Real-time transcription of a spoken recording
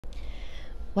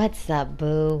What's up,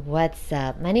 boo? What's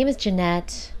up? My name is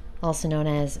Jeanette, also known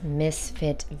as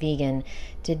Ms.FitVegan.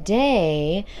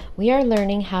 Today, we are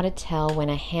learning how to tell when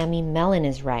a Hami melon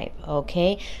is ripe,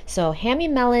 okay? So Hami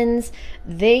melons,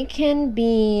 they can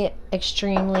be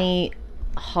extremely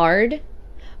hard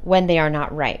when they are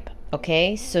not ripe,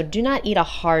 okay? So do not eat a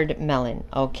hard melon,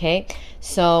 okay?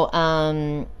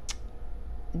 So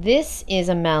this is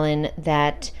a melon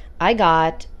that I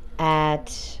got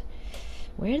at,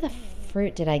 where the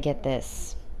fruit did I get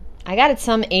this? I got it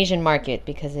some Asian market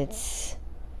because it's,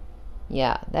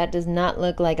 yeah, that does not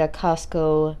look like a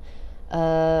Costco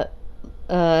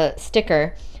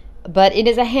sticker, but it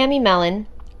is a Hami melon,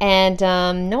 and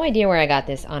no idea where I got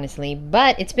this, honestly,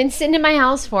 but it's been sitting in my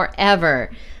house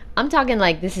forever. I'm talking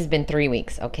like this has been 3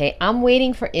 weeks, okay? I'm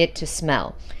waiting for it to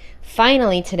smell.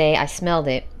 Finally today I smelled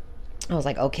it. I was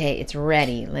like, okay, it's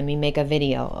ready. Let me make a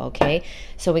video, okay?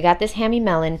 So we got this Hami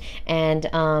melon, and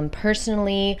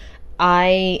personally,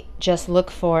 I just look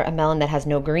for a melon that has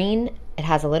no green, it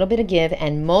has a little bit of give,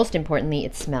 and most importantly,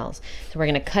 it smells. So we're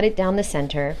gonna cut it down the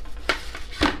center.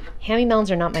 Hami melons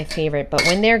are not my favorite, but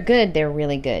when they're good, they're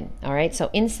really good, all right? So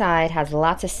inside has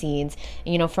lots of seeds.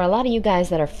 And, you know, for a lot of you guys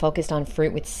that are focused on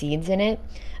fruit with seeds in it,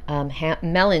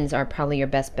 melons are probably your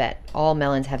best bet. All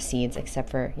melons have seeds except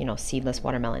for, you know, seedless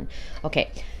watermelon.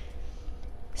 Okay,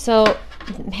 so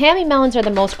Hami melons are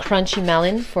the most crunchy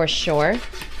melon for sure.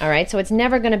 All right, so it's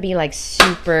never going to be like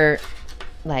super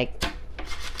like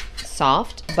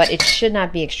soft, but it should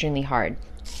not be extremely hard.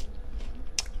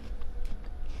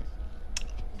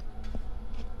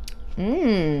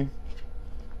 Yeah,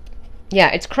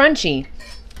 it's crunchy,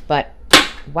 but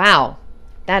wow,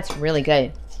 that's really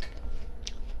good.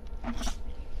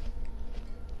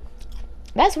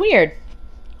 That's weird.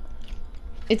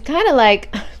 It's kind of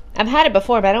like, I've had it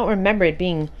before, but I don't remember it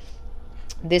being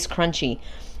this crunchy.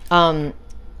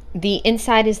 The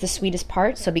inside is the sweetest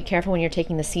part, so be careful when you're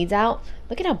taking the seeds out.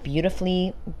 Look at how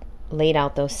beautifully laid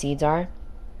out those seeds are.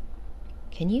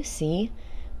 Can you see?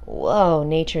 Whoa,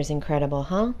 nature's incredible,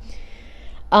 huh?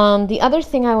 The other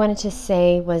thing I wanted to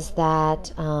say was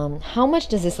that, how much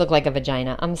does this look like a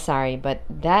vagina? I'm sorry, but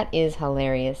that is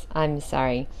hilarious. I'm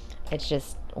sorry. It's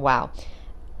just, wow.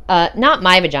 Not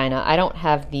my vagina. I don't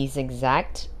have these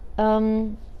exact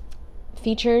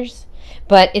features,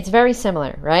 but it's very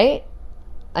similar, right?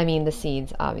 I mean, the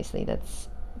seeds, obviously, that's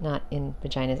not in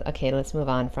vaginas. Okay, let's move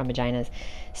on from vaginas.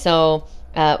 So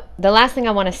the last thing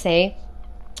I want to say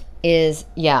is,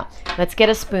 yeah, let's get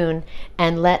a spoon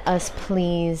and let us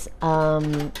please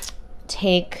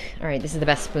take, all right, this is the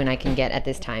best spoon I can get at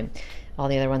this time. All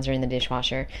the other ones are in the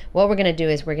dishwasher. What we're gonna do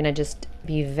is we're gonna just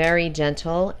be very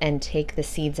gentle and take the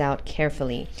seeds out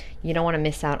carefully. You don't wanna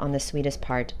miss out on the sweetest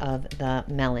part of the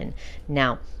melon.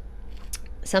 Now,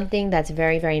 something that's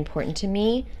very, very important to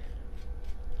me,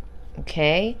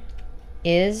 okay,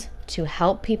 is to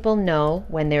help people know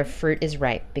when their fruit is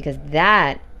ripe, because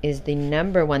that is the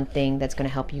 #1 thing that's going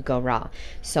to help you go raw.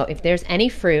 So if there's any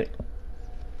fruit,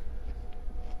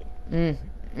 oh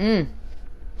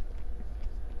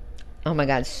my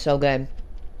God, so good.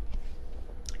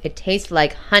 It tastes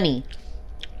like honey.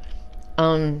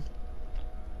 It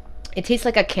tastes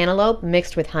like a cantaloupe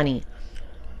mixed with honey.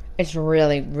 It's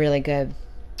really, really good.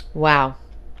 Wow.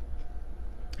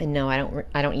 And no, I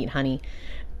don't eat honey,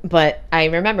 but I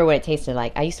remember what it tasted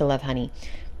like. I used to love honey.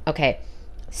 Okay,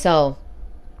 so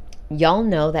y'all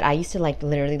know that I used to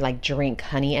literally drink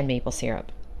honey and maple syrup.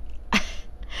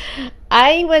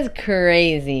 I was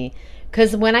crazy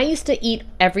because when I used to eat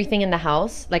everything in the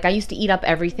house, like I used to eat up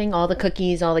everything, all the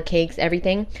cookies, all the cakes,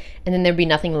 everything, and then there'd be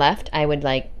nothing left, I would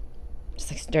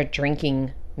just start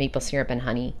drinking maple syrup and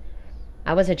honey.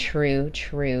 I was a true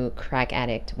crack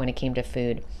addict when it came to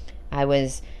food. I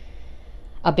was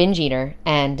a binge eater,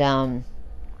 and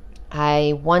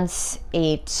I once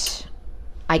ate,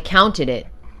 I counted it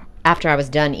after I was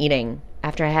done eating,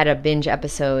 after I had a binge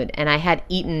episode, and I had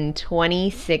eaten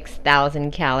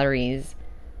 26,000 calories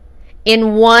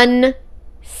in one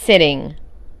sitting.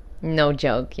 No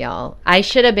joke, y'all. I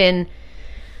should have been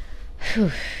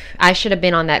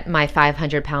on my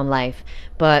 500-pound life.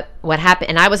 But what happened,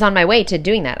 and I was on my way to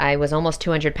doing that. I was almost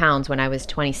 200 pounds when I was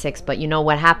 26, but you know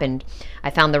what happened? I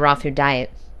found the raw food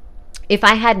diet. If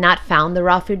I had not found the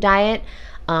raw food diet,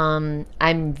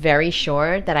 I'm very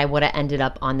sure that I would have ended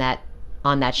up on that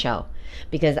show,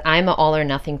 because I'm an all or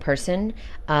nothing person.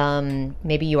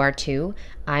 Maybe you are too.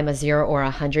 I'm a 0 or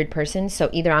 100 person. So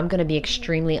either I'm going to be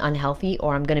extremely unhealthy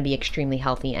or I'm going to be extremely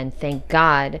healthy. And thank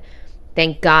God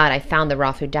I found the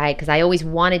raw food diet, because I always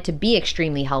wanted to be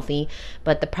extremely healthy.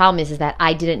 But the problem is that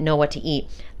I didn't know what to eat.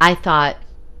 I thought,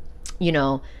 you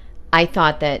know, I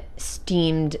thought that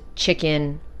steamed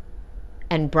chicken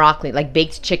and broccoli, like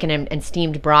baked chicken and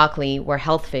steamed broccoli, were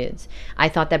health foods. I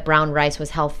thought that brown rice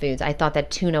was health foods. I thought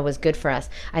that tuna was good for us.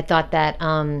 I thought that,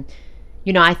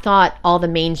 I thought all the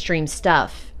mainstream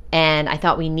stuff. And I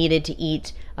thought we needed to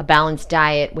eat a balanced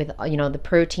diet with, the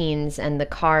proteins and the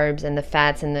carbs and the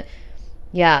fats and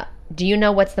yeah. Do you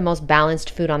know what's the most balanced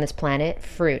food on this planet?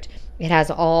 Fruit. It has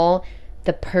all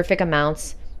the perfect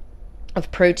amounts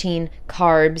of protein,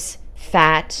 carbs,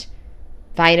 fat,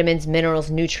 vitamins,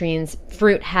 minerals, nutrients.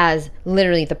 Fruit has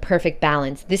literally the perfect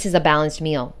balance. This is a balanced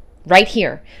meal. Right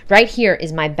here. Right here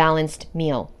is my balanced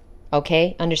meal.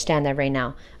 Okay? Understand that right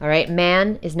now. All right?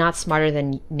 Man is not smarter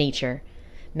than nature.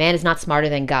 Man is not smarter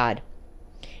than God.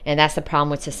 And that's the problem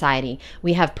with society.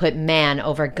 We have put man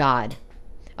over God.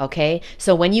 Okay?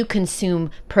 So when you consume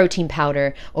protein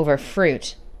powder over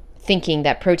fruit, thinking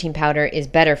that protein powder is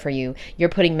better for you, you're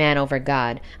putting man over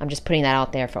God. I'm just putting that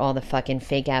out there for all the fucking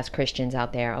fake ass Christians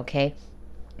out there, okay?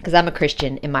 Because I'm a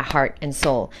Christian in my heart and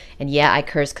soul. And yeah, I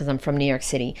curse because I'm from New York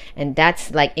City. And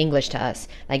that's like English to us.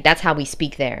 Like, that's how we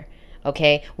speak there,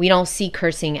 okay? We don't see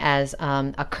cursing as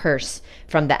a curse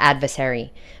from the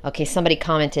adversary. Okay, somebody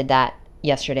commented that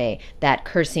yesterday, that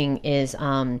cursing is,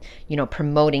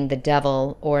 promoting the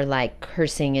devil, or like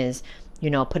cursing is,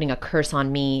 putting a curse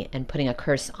on me and putting a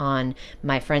curse on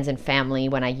my friends and family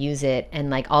when I use it,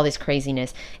 and like all this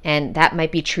craziness. And that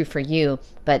might be true for you,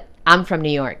 but I'm from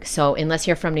New York. So unless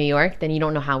you're from New York, then you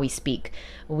don't know how we speak.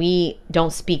 We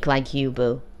don't speak like you,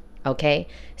 boo. Okay?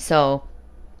 So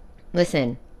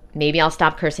listen, maybe I'll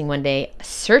stop cursing one day.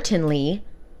 Certainly,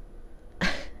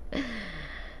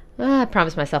 I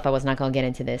promised myself I was not going to get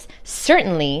into this.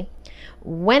 Certainly,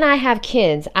 when I have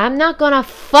kids, I'm not going to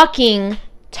fucking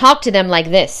talk to them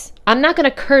like this. I'm not going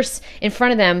to curse in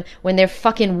front of them when they're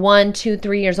fucking 1, 2,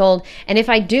 3 years old. And if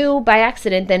I do by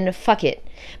accident, then fuck it.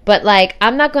 But like,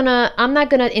 I'm not going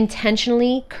to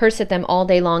intentionally curse at them all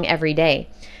day long every day.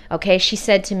 Okay? She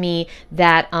said to me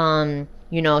that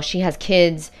she has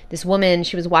kids. This woman,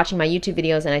 she was watching my YouTube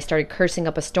videos and I started cursing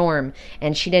up a storm,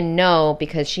 and she didn't know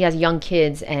because she has young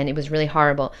kids and it was really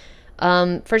horrible.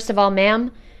 First of all,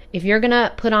 ma'am, if you're going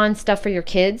to put on stuff for your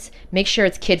kids, make sure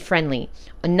it's kid friendly.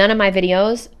 None of my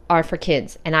videos are for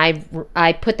kids, and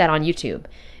I put that on YouTube.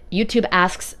 YouTube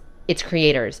asks its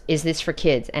creators, is this for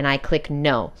kids? And I click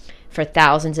no for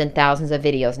thousands and thousands of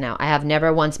videos now. I have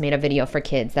never once made a video for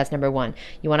kids. That's number one.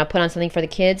 You want to put on something for the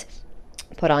kids?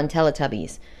 Put on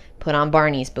Teletubbies. Put on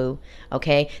Barney's, boo.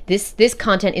 Okay? This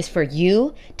content is for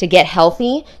you to get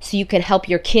healthy so you can help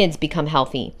your kids become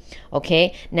healthy.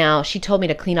 Okay? Now, she told me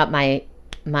to clean up my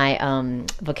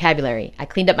vocabulary. I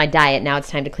cleaned up my diet. Now it's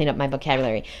time to clean up my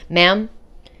vocabulary. Ma'am,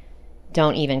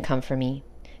 don't even come for me,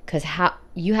 because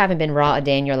you haven't been raw a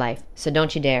day in your life. So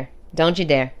don't you dare. Don't you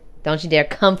dare. Don't you dare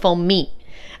come for me.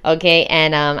 Okay?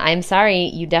 And I'm sorry,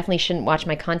 you definitely shouldn't watch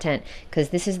my content, because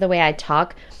this is the way I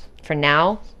talk for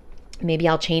now. Maybe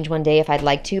I'll change one day if I'd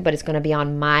like to, but it's going to be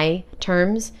on my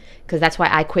terms, because that's why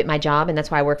I quit my job and that's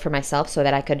why I work for myself, so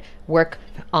that I could work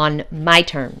on my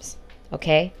terms.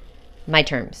 Okay? My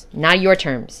terms, not your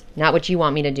terms, not what you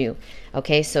want me to do.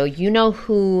 Okay, so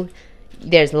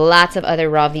there's lots of other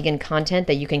raw vegan content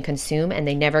that you can consume, and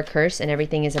they never curse, and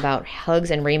everything is about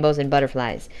hugs and rainbows and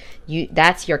butterflies.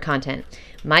 That's your content.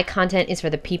 My content is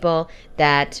for the people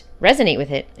that resonate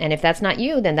with it, and if that's not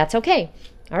you, then that's okay.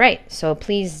 All right, so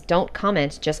please don't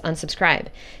comment, just unsubscribe.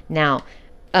 Now,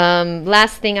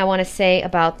 last thing I want to say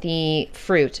about the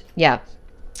fruit. Yeah.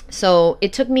 So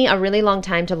it took me a really long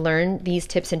time to learn these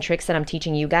tips and tricks that I'm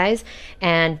teaching you guys.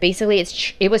 And basically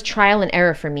it was trial and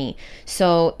error for me.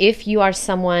 So if you are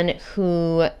someone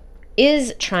who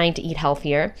is trying to eat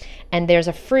healthier and there's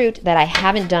a fruit that I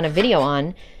haven't done a video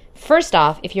on, first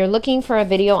off, if you're looking for a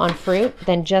video on fruit,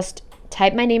 then just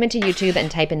type my name into YouTube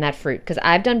and type in that fruit. Because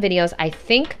I've done videos, I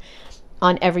think,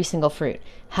 on every single fruit.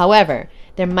 However,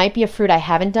 there might be a fruit I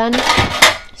haven't done.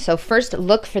 So first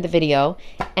look for the video,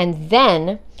 and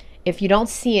then if you don't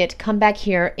see it, come back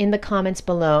here in the comments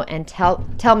below and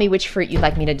tell me which fruit you'd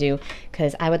like me to do,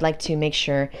 because I would like to make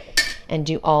sure and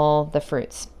do all the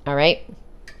fruits. All right?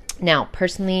 Now,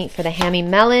 personally, for the Hami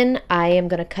melon, I am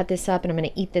going to cut this up and I'm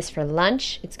going to eat this for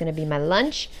lunch. It's going to be my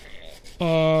lunch.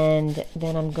 And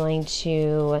then I'm going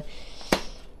to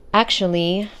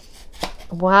actually,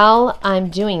 while I'm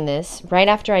doing this, right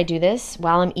after I do this,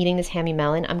 while I'm eating this Hami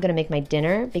melon, I'm going to make my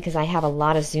dinner, because I have a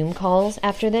lot of Zoom calls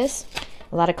after this.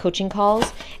 A lot of coaching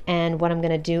calls, and what I'm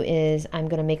going to do is I'm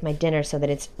going to make my dinner so that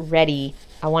it's ready.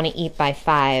 I want to eat by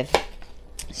 5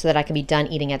 so that I can be done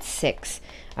eating at 6.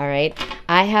 All right?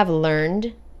 I have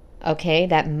learned okay,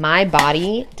 that my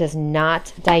body does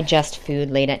not digest food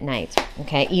late at night,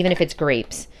 okay, even if it's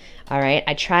grapes. All right,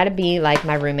 I try to be like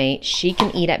my roommate. She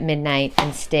can eat at midnight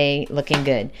and stay looking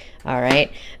good. All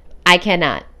right, I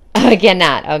cannot. I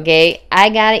cannot, okay? I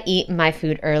gotta eat my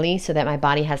food early so that my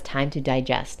body has time to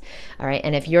digest. All right,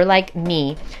 and if you're like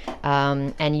me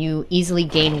and you easily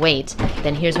gain weight,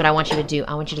 then here's what I want you to do.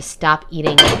 I want you to stop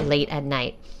eating late at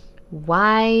night.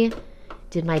 Why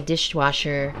did my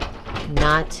dishwasher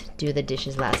not do the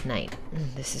dishes last night?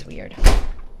 This is weird.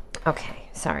 Okay,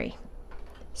 sorry.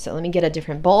 So let me get a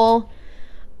different bowl.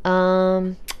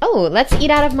 Oh, let's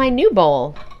eat out of my new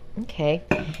bowl. Okay.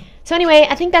 So anyway,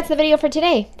 I think that's the video for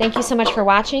today. Thank you so much for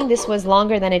watching. This was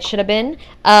longer than it should have been.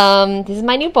 This is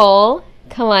my new bowl.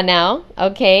 Come on now.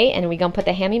 Okay, and we're going to put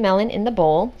the Hami melon in the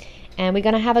bowl. And we're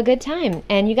going to have a good time.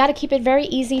 And you got to keep it very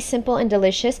easy, simple, and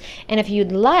delicious. And if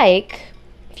you'd like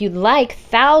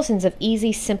thousands of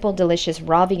easy, simple, delicious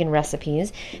raw vegan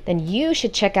recipes, then you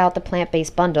should check out the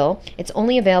plant-based bundle. It's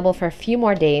only available for a few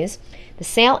more days. The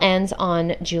sale ends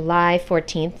on July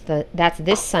 14th. That's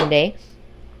this Sunday.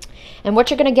 And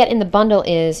what you're going to get in the bundle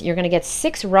is you're going to get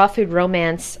 6 raw food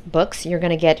romance books. You're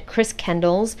going to get Chris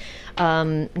Kendall's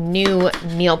new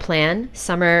meal plan,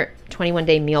 summer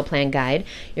 21-day meal plan guide.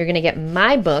 You're going to get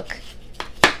my book,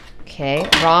 okay,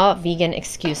 Raw Vegan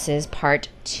Excuses Part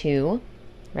 2.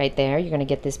 Right there, you're going to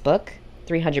get this book,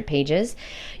 300 pages.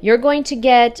 You're going to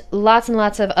get lots and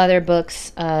lots of other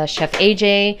books. Chef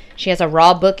AJ, she has a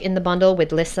raw book in the bundle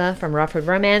with Lissa from Raw Food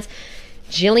Romance.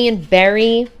 Jillian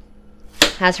Berry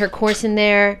has her course in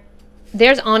there.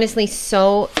 There's honestly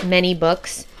so many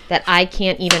books that I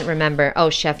can't even remember. Oh,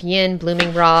 Chef Yin,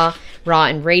 Blooming Raw, Raw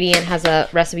and Radiant has a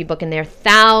recipe book in there.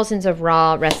 Thousands of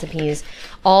raw recipes,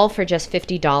 all for just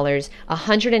 $50.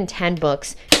 110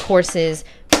 books, courses,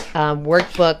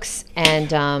 workbooks,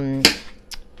 and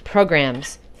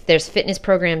programs. There's fitness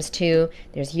programs too.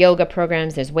 There's yoga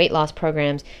programs. There's weight loss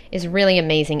programs. It's really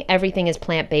amazing. Everything is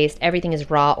plant-based. Everything is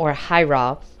raw or high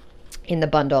raw in the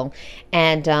bundle.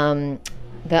 And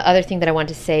the other thing that I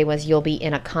wanted to say was you'll be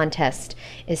in a contest.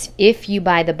 Is if you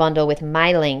buy the bundle with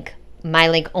my link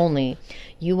only,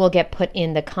 you will get put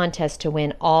in the contest to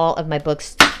win all of my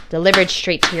books delivered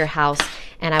straight to your house.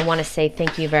 And I want to say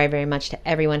thank you very, very much to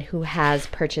everyone who has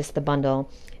purchased the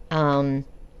bundle.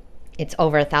 It's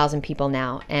over 1,000 people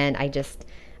now, and I'm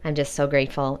just so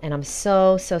grateful, and I'm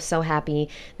so happy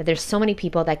that there's so many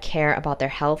people that care about their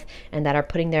health and that are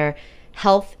putting their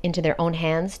health into their own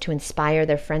hands to inspire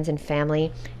their friends and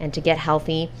family and to get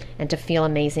healthy and to feel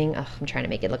amazing. Ugh, I'm trying to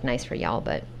make it look nice for y'all,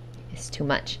 but it's too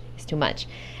much. It's too much.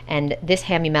 And this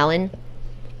Hami melon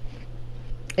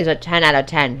is a 10 out of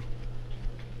 10.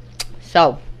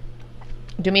 So,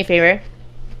 do me a favor.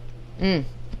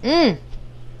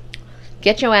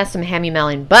 Get your ass some Hami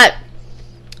melon, but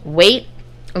wait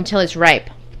until it's ripe.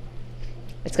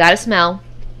 It's got to smell.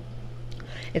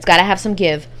 It's got to have some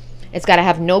give. It's got to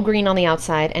have no green on the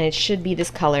outside, and it should be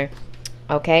this color,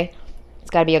 okay?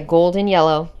 It's got to be a golden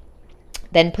yellow.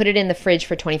 Then put it in the fridge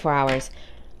for 24 hours,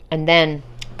 and then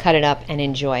cut it up and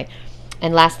enjoy.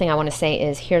 And last thing I want to say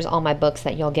is here's all my books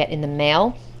that you'll get in the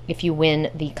mail if you win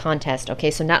the contest,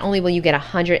 okay? So not only will you get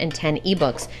 110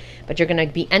 ebooks, but you're going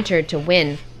to be entered to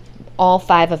win all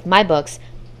 5 of my books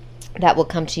that will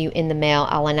come to you in the mail.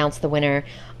 I'll announce the winner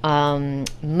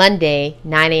Monday,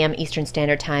 9 a.m. Eastern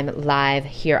Standard Time, live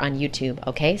here on YouTube,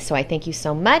 okay? So I thank you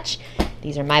so much.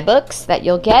 These are my books that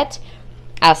you'll get.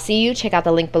 I'll see you. Check out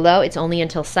the link below. It's only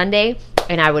until Sunday,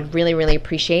 and I would really, really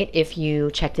appreciate if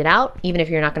you checked it out. Even if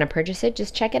you're not going to purchase it,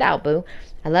 just check it out, boo.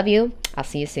 I love you. I'll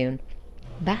see you soon.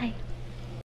 Bye.